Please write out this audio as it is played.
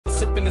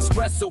sipping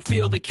espresso,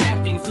 feel the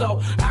caffeine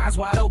flow. Eyes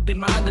wide open,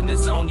 mind in the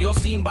zone. Your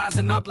steam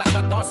rising up like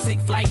a thought sick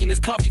flight in this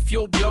coffee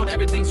fuel build.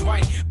 Everything's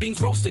right,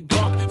 beans roasted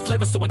dark,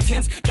 flavor so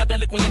intense. Got that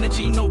liquid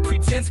energy, no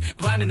pretense.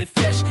 Grinding it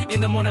fresh in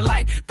the morning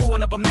light,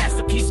 pouring up a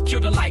masterpiece, cure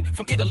the light.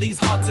 From Italy's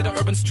heart to the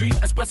urban street,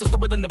 espresso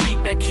slower than the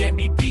beat that can't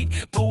be beat.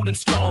 Bold and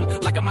strong,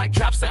 like a mic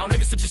drop sound.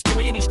 Every such a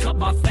story in each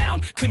cup I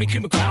found. Creamy,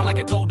 creamy crown like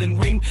a golden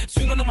ring.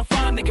 Swinging on my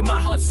fire, making my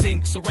heart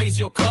sing. So raise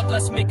your cup,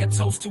 let's make a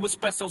toast to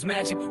espresso's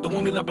magic, the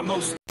one we love the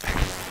most.